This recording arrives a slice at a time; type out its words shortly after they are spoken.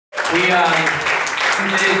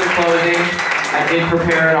Since it is the closing, I did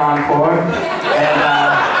prepare an encore, and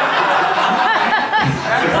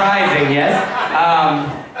surprising, yes.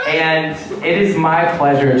 And it is my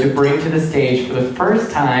pleasure to bring to the stage for the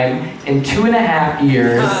first time in 2.5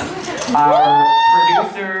 years our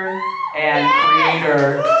producer and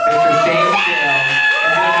creator, Mr. Scheel, is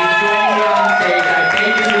going to be joining me on stage. I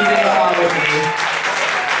thank you for singing along with me.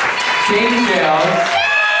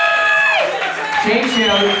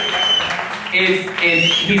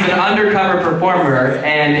 He's an undercover performer,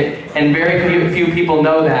 and very few people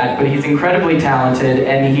know that, but he's incredibly talented,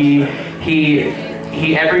 and he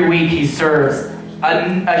every week he serves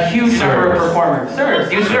a huge number of performers.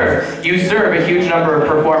 You serve a huge number of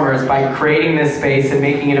performers by creating this space and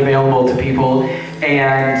making it available to people.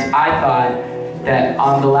 And I thought that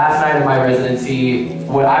on the last night of my residency,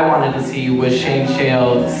 what I wanted to see was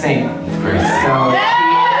Scheel sing. So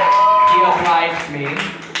he obliged me.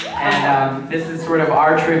 And this is sort of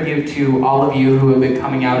our tribute to all of you who have been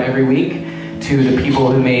coming out every week, to the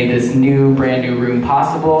people who made this brand new room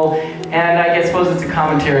possible. And I suppose it's a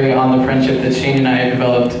commentary on the friendship that Shane and I have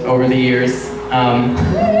developed over the years.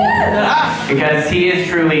 Because he is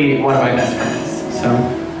truly one of my best friends, so.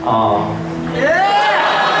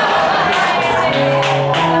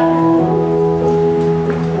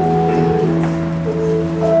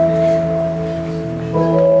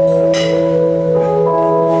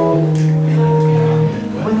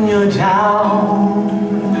 When you're down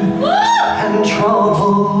and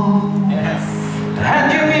trouble,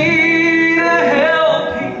 and you need a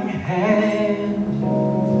helping hand,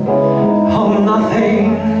 nothing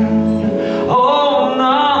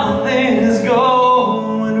is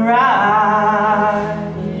going right.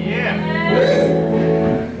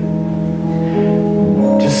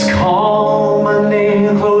 Just call my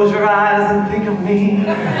name, close your eyes and think of me,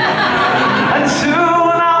 and soon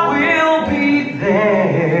I will be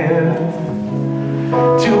there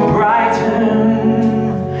to brighten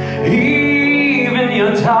even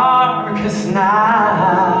your darkest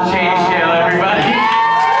night. Scheel, everybody.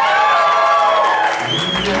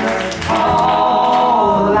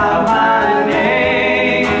 Call out my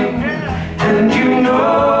name, and you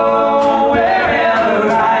know wherever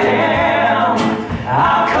I am,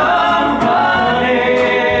 I'll come running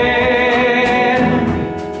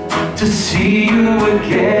to see you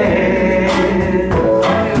again.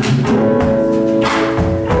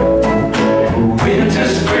 Winter,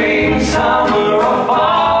 spring, summer, or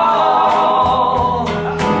fall,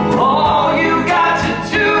 all you got to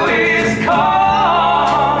do is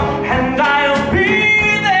call, and I'll be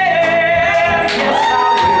there. Yes, I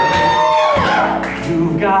will.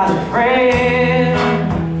 You've got a friend.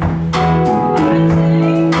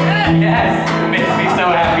 Yes, it makes me so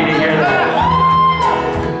happy to hear that.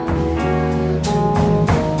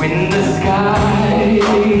 When the skies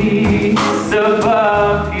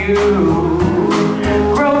above you